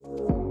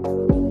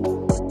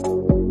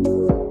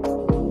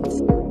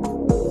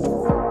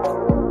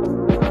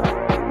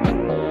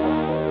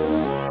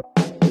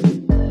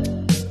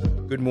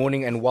Good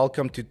morning and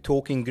welcome to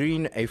Talking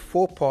Green, a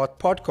four-part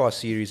podcast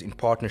series in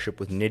partnership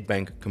with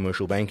Nedbank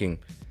Commercial Banking.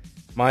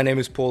 My name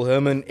is Paul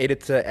Herman,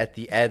 editor at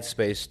the Ad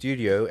Space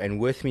Studio,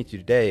 and with me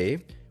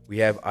today we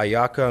have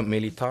Ayakha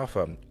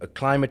Melithafa, a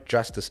climate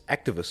justice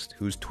activist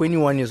who's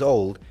 21 years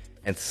old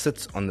and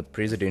sits on the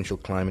Presidential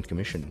Climate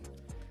Commission.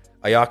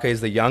 Ayakha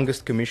is the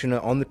youngest commissioner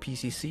on the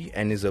PCC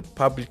and is a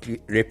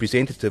public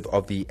representative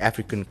of the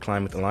African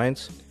Climate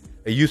Alliance,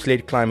 a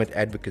youth-led climate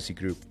advocacy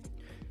group.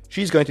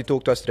 She's going to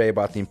talk to us today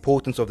about the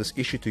importance of this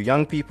issue to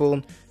young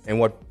people and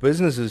what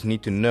businesses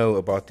need to know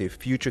about their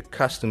future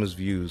customers'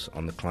 views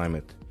on the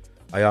climate.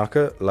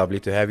 Ayakha,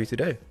 lovely to have you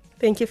today.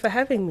 Thank you for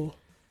having me.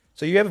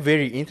 So you have a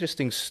very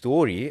interesting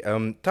story.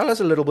 Tell us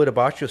a little bit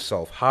about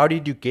yourself. How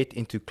did you get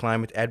into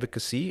climate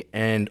advocacy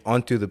and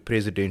onto the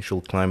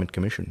Presidential Climate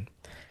Commission?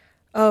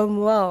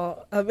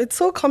 It's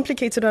so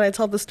complicated when I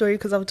tell the story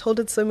because I've told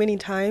it so many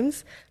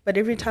times, but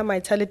every time I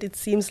tell it, it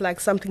seems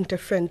like something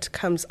different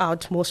comes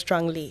out more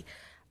strongly.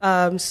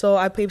 So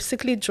I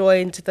basically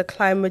joined the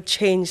climate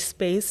change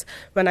space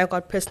when I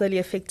got personally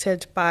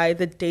affected by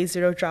the Day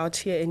Zero drought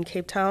here in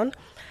Cape Town.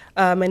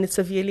 And it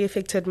severely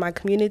affected my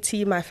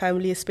community, my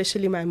family,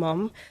 especially my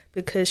mom,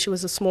 because she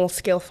was a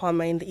small-scale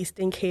farmer in the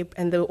Eastern Cape,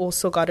 and they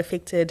also got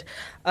affected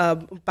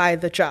by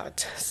the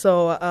drought.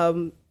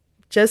 So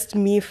just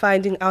me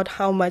finding out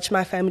how much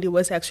my family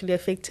was actually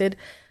affected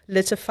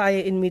lit a fire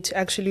in me to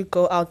actually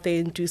go out there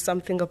and do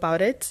something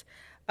about it.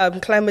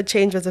 Climate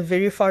change was a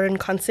very foreign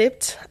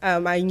concept.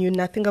 I knew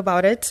nothing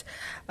about it.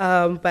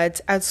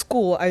 But at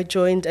school, I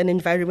joined an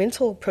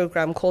environmental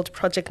program called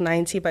Project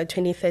 90 by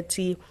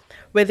 2030,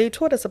 where they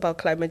taught us about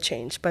climate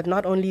change, but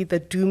not only the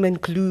doom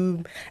and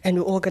gloom and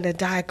we're all going to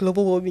die,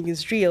 global warming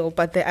is real,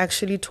 but they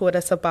actually taught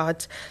us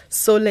about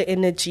solar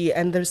energy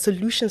and the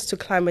solutions to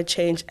climate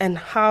change and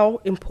how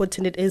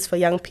important it is for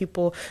young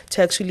people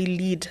to actually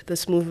lead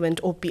this movement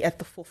or be at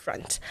the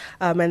forefront.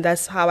 And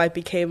that's how I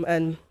became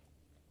an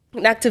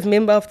active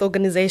member of the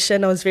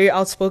organization. I was very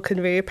outspoken,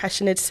 very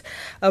passionate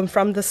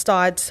from the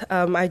start.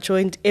 I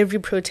joined every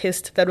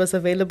protest that was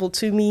available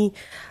to me.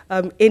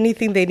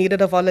 Anything they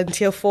needed a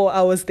volunteer for,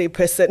 I was their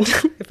person,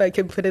 if I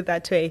can put it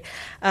that way.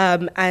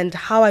 And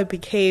how I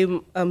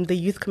became the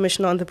youth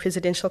commissioner on the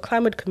Presidential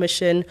Climate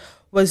Commission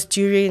was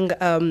during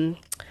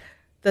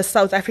the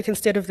South African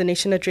State of the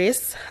Nation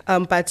address,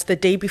 but the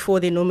day before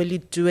they normally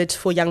do it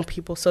for young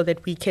people so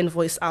that we can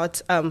voice out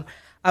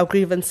our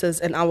grievances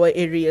and our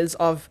areas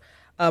of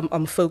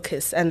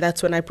focus. And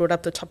that's when I brought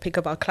up the topic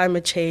about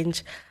climate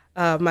change.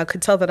 I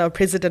could tell that our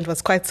president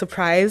was quite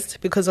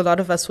surprised because a lot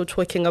of us were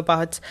talking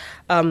about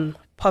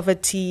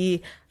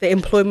poverty, the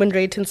employment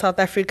rate in South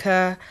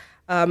Africa,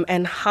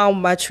 and how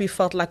much we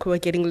felt like we were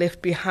getting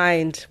left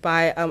behind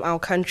by our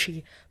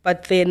country.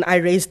 But then I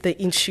raised the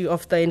issue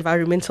of the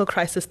environmental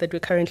crisis that we're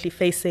currently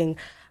facing.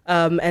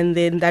 And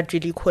then that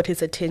really caught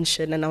his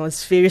attention, and I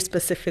was very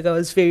specific, I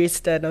was very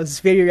stern, I was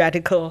very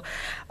radical.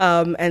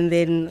 And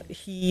then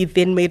he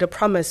then made a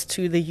promise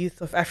to the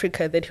youth of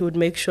Africa that he would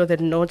make sure that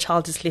no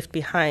child is left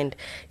behind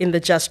in the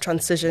just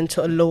transition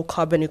to a low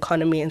carbon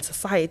economy and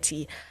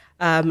society.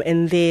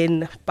 And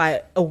then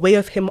by a way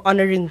of him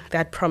honoring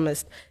that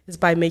promise is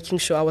by making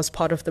sure I was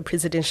part of the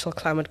Presidential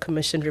Climate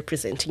Commission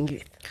representing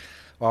youth.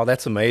 Wow,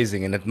 that's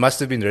amazing. And it must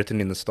have been written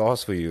in the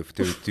stars for you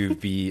to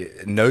be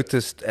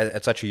noticed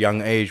at such a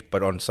young age,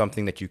 but on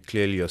something that you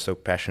clearly are so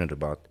passionate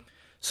about.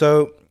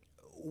 So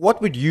what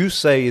would you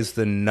say is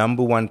the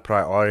number one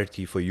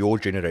priority for your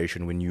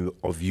generation when you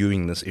are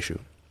viewing this issue?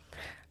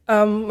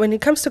 When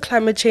it comes to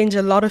climate change,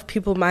 a lot of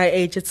people my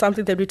age, it's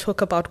something that we talk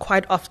about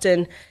quite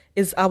often,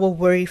 is our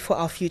worry for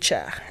our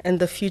future and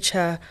the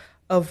future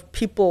of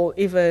people,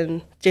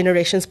 even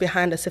generations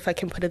behind us, if I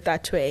can put it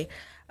that way.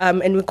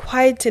 And we're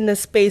quite in a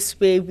space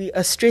where we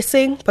are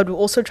stressing, but we're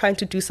also trying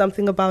to do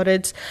something about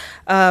it.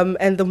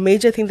 And the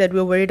major thing that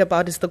we're worried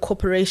about is the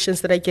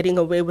corporations that are getting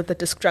away with the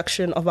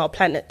destruction of our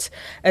planet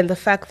and the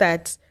fact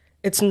that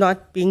it's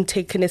not being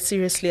taken as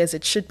seriously as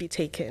it should be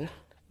taken.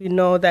 We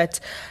know that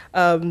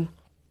 5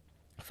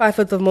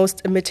 of the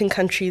most emitting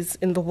countries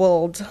in the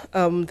world,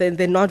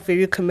 they're not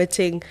very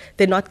committing.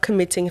 They're not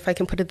committing, if I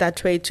can put it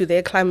that way, to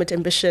their climate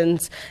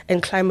ambitions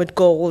and climate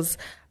goals.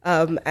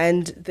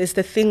 And there's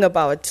the thing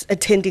about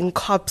attending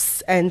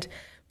COPs, and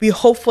we're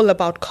hopeful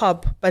about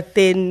COP, but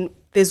then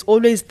there's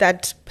always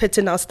that pit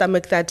in our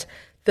stomach that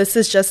this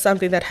is just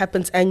something that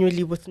happens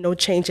annually with no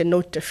change and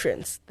no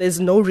difference.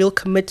 There's no real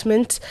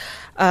commitment.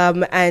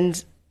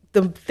 And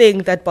the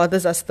thing that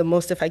bothers us the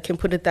most, if I can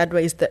put it that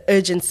way, is the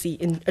urgency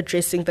in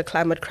addressing the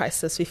climate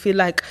crisis. We feel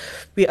like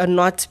we are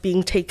not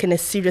being taken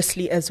as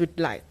seriously as we'd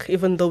like,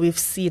 even though we've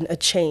seen a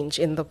change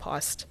in the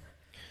past.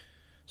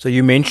 So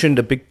you mentioned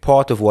a big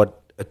part of what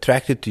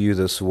attracted to you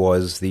this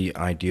was the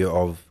idea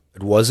of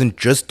it wasn't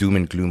just doom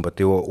and gloom, but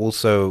there were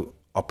also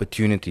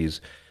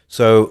opportunities.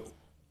 So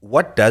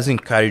what does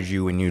encourage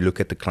you when you look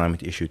at the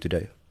climate issue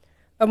today?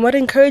 What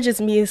encourages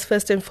me is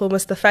first and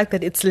foremost the fact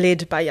that it's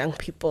led by young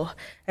people,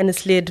 and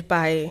it's led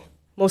by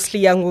mostly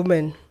young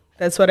women.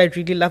 That's what I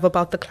really love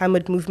about the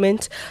climate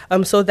movement.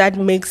 So that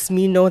makes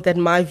me know that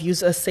my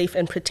views are safe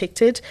and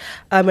protected.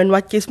 And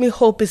what gives me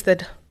hope is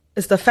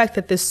the fact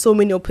that there's so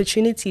many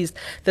opportunities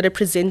that are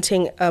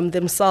presenting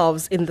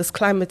themselves in this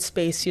climate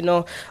space. You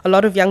know, a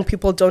lot of young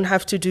people don't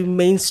have to do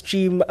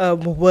mainstream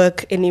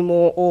work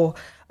anymore, or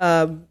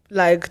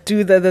like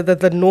do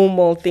the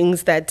normal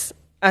things that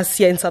us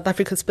here in South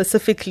Africa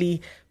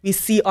specifically, we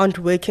see aren't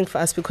working for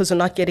us because we're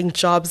not getting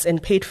jobs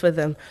and paid for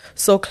them.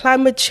 So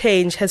climate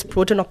change has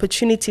brought an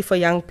opportunity for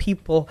young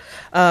people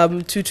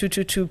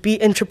to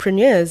be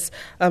entrepreneurs,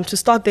 to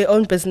start their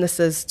own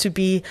businesses, to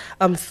be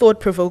thought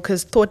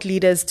provokers, thought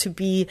leaders, to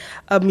be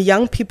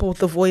young people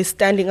with a voice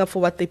standing up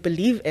for what they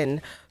believe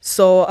in.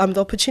 So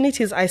the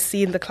opportunities I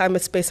see in the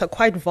climate space are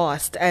quite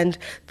vast. And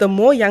the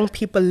more young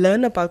people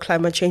learn about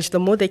climate change, the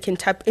more they can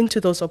tap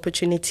into those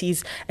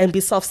opportunities and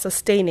be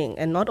self-sustaining,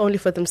 and not only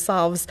for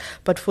themselves,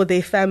 but for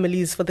their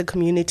families, for the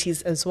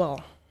communities as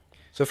well.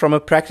 So from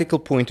a practical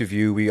point of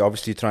view, we're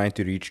obviously trying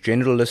to reach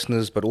general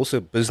listeners, but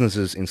also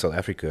businesses in South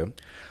Africa.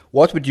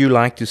 What would you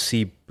like to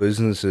see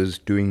businesses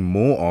doing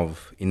more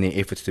of in their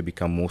efforts to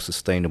become more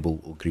sustainable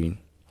or green?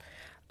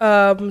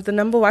 The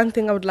number one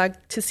thing I would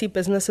like to see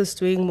businesses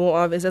doing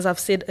more of is, as I've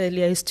said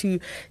earlier, is to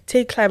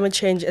take climate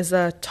change as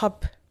a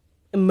top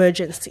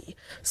emergency.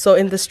 So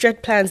in the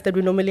strat plans that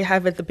we normally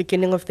have at the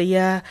beginning of the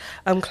year,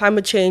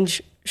 climate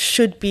change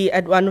should be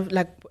at one of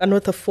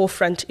the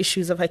forefront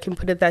issues, if I can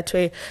put it that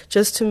way,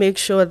 just to make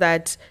sure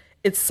that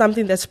it's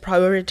something that's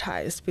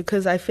prioritized,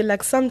 because I feel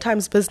like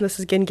sometimes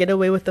businesses can get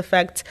away with the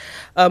fact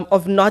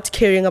of not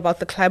caring about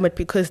the climate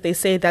because they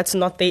say that's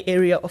not their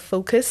area of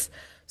focus.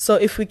 So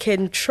if we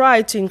can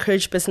try to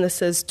encourage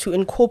businesses to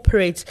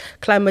incorporate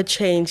climate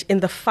change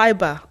in the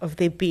fiber of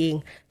their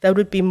being, that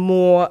would be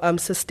more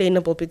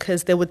sustainable,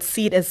 because they would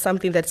see it as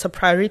something that's a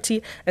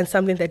priority and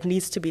something that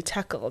needs to be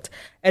tackled.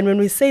 And when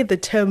we say the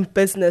term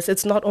business,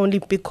 it's not only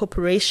big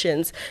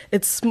corporations,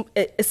 it's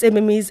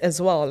SMMEs as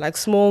well, like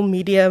small,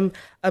 medium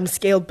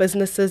scale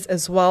businesses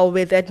as well,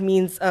 where that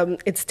means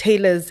it's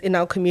tailors in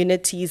our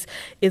communities,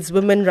 it's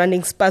women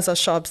running spaza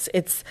shops,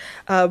 it's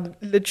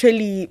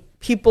literally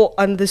people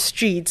on the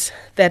streets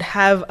that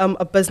have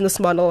a business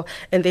model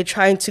and they're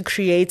trying to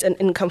create an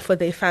income for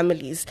their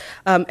families.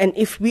 And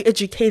if we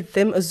educate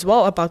them as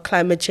well about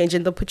climate change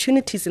and the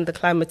opportunities in the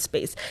climate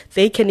space,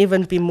 they can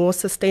even be more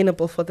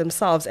sustainable for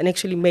themselves and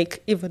actually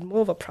make even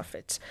more of a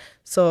profit.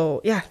 So,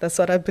 yeah, that's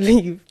what I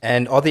believe.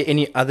 And are there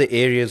any other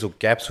areas or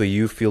gaps where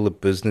you feel the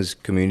business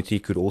community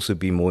could also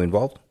be more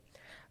involved?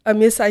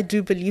 Yes, I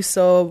do believe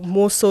so.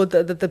 More so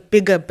the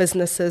bigger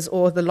businesses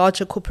or the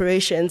larger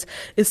corporations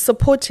is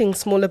supporting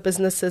smaller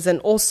businesses and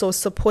also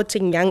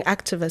supporting young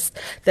activists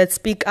that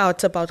speak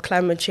out about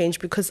climate change,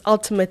 because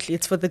ultimately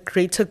it's for the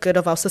greater good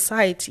of our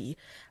society.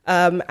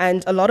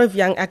 And a lot of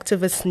young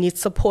activists need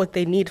support.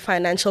 They need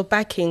financial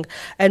backing.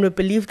 And we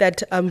believe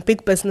that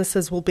big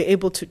businesses will be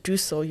able to do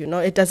so. You know,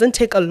 it doesn't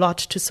take a lot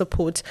to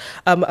support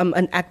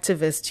an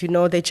activist. You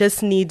know, they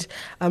just need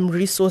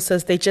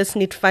resources. They just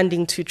need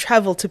funding to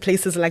travel to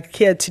places like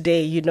here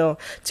today, you know,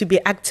 to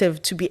be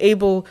active, to be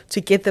able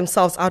to get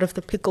themselves out of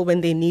the pickle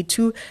when they need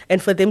to,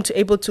 and for them to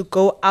able to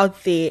go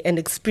out there and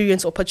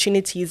experience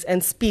opportunities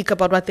and speak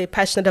about what they're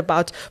passionate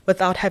about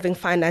without having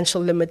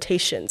financial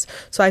limitations.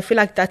 So I feel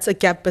like that's a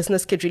gap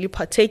business could really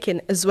partake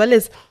in, as well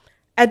as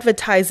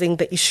advertising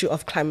the issue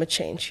of climate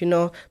change. You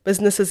know,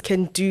 businesses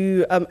can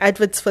do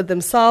adverts for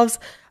themselves,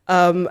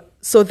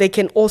 so they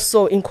can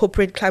also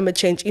incorporate climate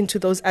change into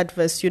those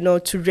adverts, you know,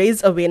 to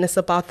raise awareness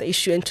about the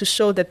issue and to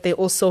show that they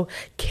also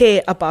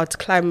care about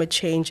climate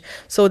change,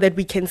 so that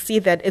we can see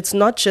that it's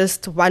not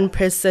just one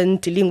person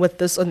dealing with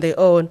this on their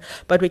own,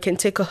 but we can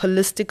take a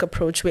holistic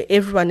approach where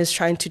everyone is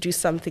trying to do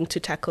something to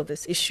tackle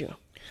this issue.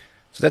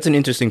 So that's an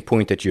interesting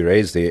point that you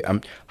raised there.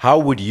 How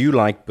would you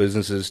like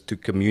businesses to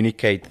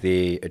communicate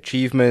their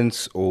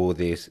achievements or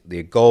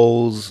their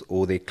goals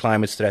or their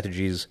climate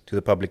strategies to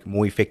the public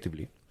more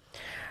effectively?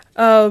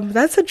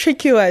 That's a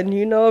tricky one,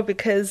 you know,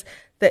 because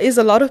there is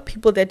a lot of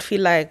people that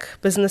feel like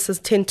businesses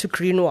tend to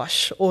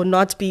greenwash or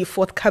not be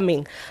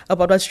forthcoming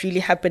about what's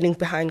really happening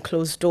behind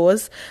closed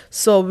doors.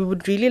 So we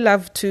would really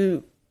love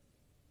to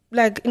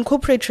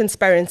incorporate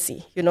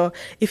transparency. You know,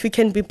 if you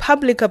can be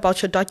public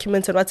about your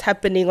documents and what's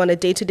happening on a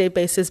day-to-day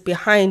basis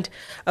behind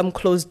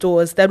closed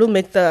doors, that will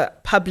make the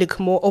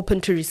public more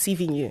open to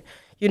receiving you.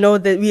 You know,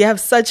 that we have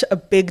such a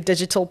big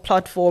digital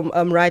platform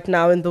right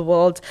now in the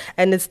world,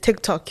 and it's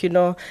TikTok. You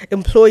know,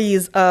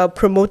 employees are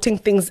promoting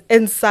things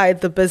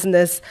inside the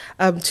business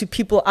to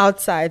people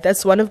outside.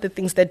 That's one of the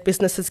things that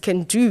businesses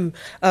can do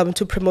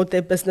to promote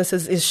their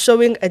businesses, is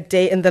showing a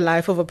day in the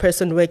life of a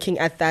person working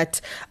at that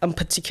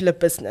particular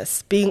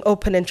business, being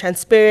open and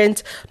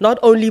transparent, not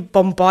only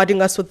bombarding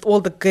us with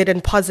all the good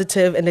and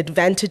positive and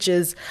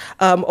advantages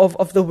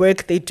of the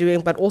work they're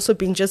doing, but also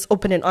being just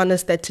open and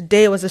honest that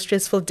today was a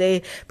stressful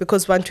day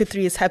because one, two,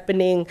 three is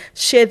happening,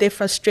 share their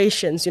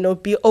frustrations,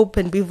 be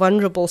open, be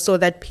vulnerable so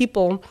that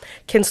people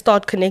can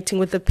start connecting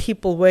with the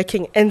people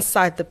working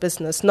inside the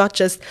business, not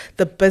just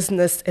the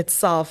business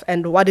itself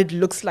and what it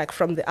looks like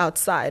from the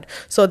outside.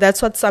 So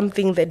that's what's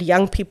something that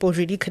young people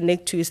really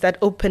connect to, is that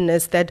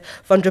openness, that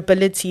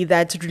vulnerability,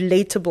 that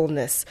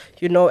relatableness,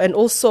 and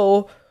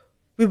also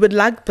we would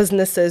like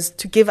businesses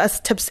to give us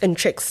tips and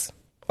tricks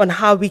on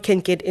how we can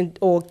get in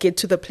or get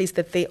to the place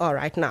that they are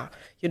right now.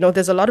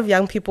 There's a lot of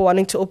young people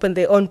wanting to open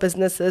their own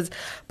businesses,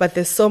 but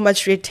there's so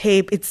much red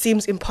tape. It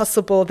seems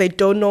impossible. They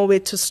don't know where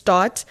to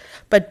start.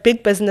 But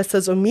big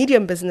businesses or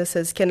medium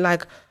businesses can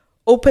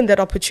open that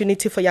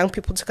opportunity for young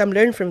people to come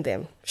learn from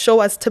them.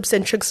 Show us tips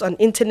and tricks on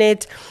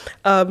internet.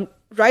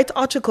 Write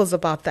articles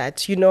about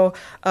that,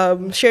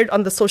 share it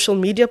on the social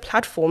media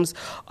platforms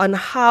on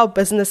how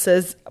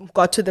businesses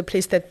got to the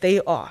place that they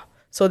are,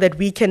 so that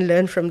we can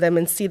learn from them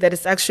and see that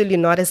it's actually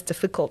not as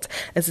difficult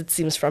as it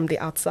seems from the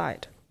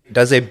outside.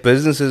 Does a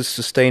business's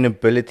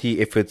sustainability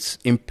efforts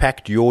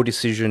impact your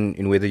decision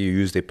in whether you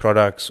use their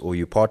products or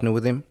you partner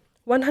with them?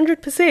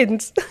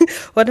 100%.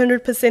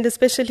 100%,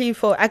 especially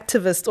for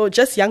activists or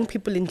just young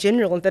people in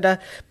general that are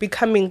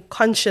becoming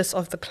conscious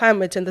of the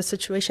climate and the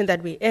situation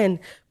that we're in.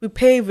 We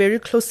pay very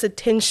close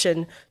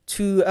attention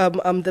to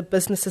the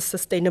business's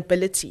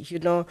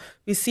sustainability.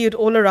 We see it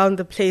all around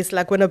the place.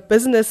 Like when a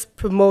business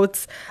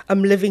promotes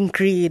living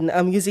green,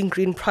 using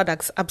green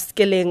products,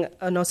 upcycling,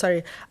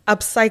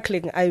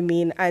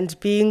 and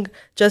being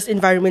just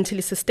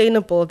environmentally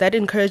sustainable, that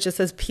encourages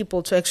us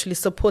people to actually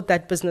support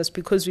that business,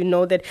 because we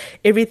know that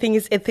everything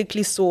is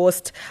ethically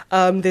sourced.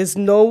 There's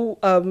no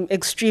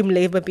extreme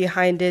labor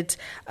behind it,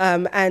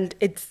 and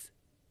it's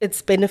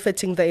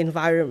benefiting the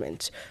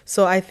environment.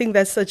 So I think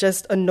that's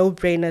just a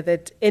no-brainer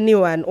that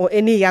anyone or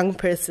any young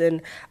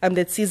person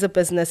that sees a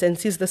business and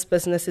sees this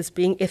business as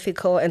being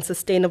ethical and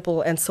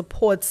sustainable and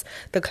supports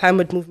the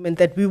climate movement,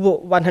 that we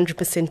will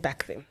 100%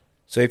 back them.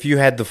 So if you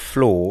had the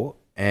floor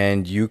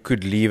and you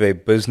could leave a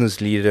business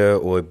leader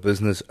or a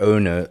business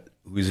owner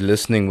who's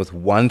listening with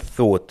one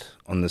thought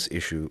on this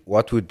issue,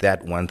 what would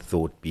that one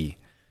thought be?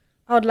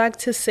 I would like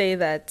to say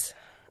that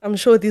I'm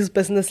sure these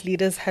business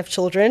leaders have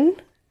children,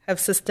 have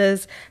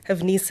sisters,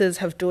 have nieces,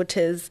 have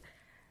daughters.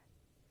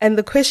 And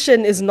the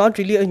question is not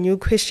really a new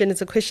question.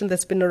 It's a question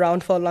that's been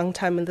around for a long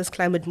time in this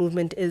climate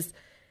movement is,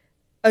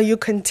 are you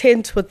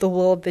content with the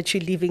world that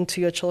you're leaving to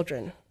your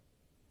children?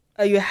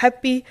 Are you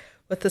happy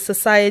with the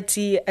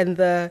society and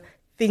the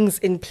things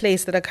in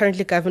place that are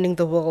currently governing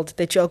the world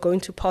that you are going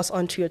to pass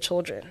on to your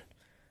children?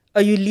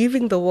 Are you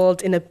leaving the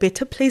world in a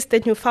better place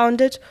than you found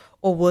it,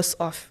 or worse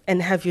off?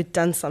 And have you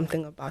done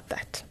something about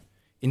that?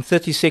 In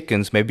 30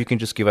 seconds, maybe you can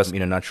just give us,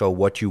 in a nutshell,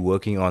 what you're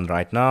working on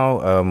right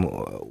now.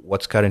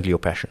 What's currently your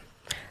passion?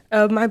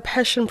 My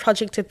passion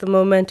project at the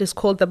moment is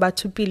called the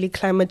Batupili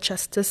Climate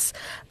Justice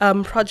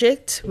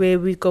Project, where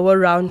we go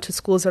around to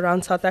schools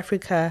around South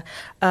Africa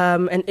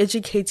and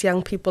educate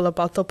young people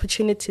about the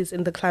opportunities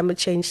in the climate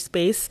change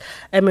space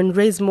and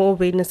raise more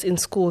awareness in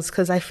schools,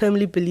 because I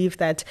firmly believe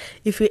that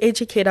if we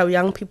educate our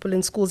young people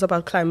in schools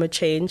about climate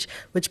change,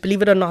 which,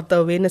 believe it or not, the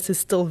awareness is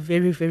still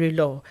very, very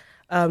low,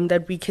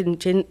 that we can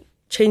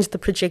change the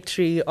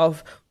trajectory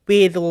of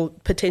where they'll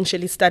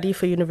potentially study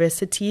for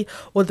university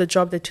or the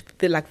job that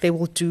they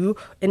will do,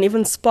 and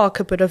even spark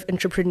a bit of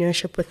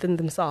entrepreneurship within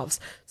themselves.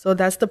 So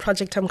that's the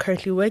project I'm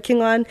currently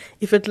working on.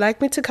 If you'd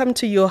like me to come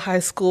to your high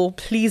school,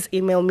 please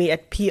email me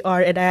at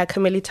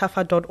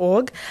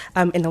pr@ayakhamelithafa.org,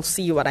 and I'll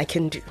see what I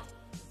can do.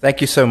 Thank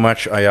you so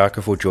much,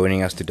 Ayakha, for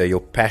joining us today.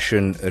 Your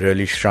passion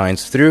really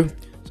shines through.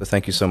 So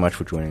thank you so much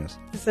for joining us.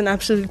 It's an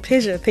absolute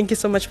pleasure. Thank you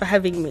so much for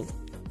having me.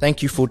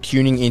 Thank you for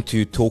tuning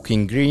into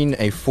Talking Green,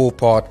 a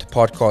 4-part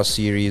podcast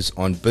series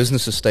on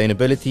business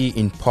sustainability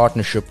in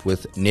partnership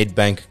with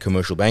Nedbank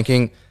Commercial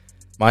Banking.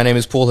 My name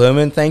is Paul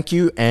Herman. Thank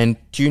you, and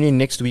tune in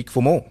next week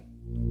for more.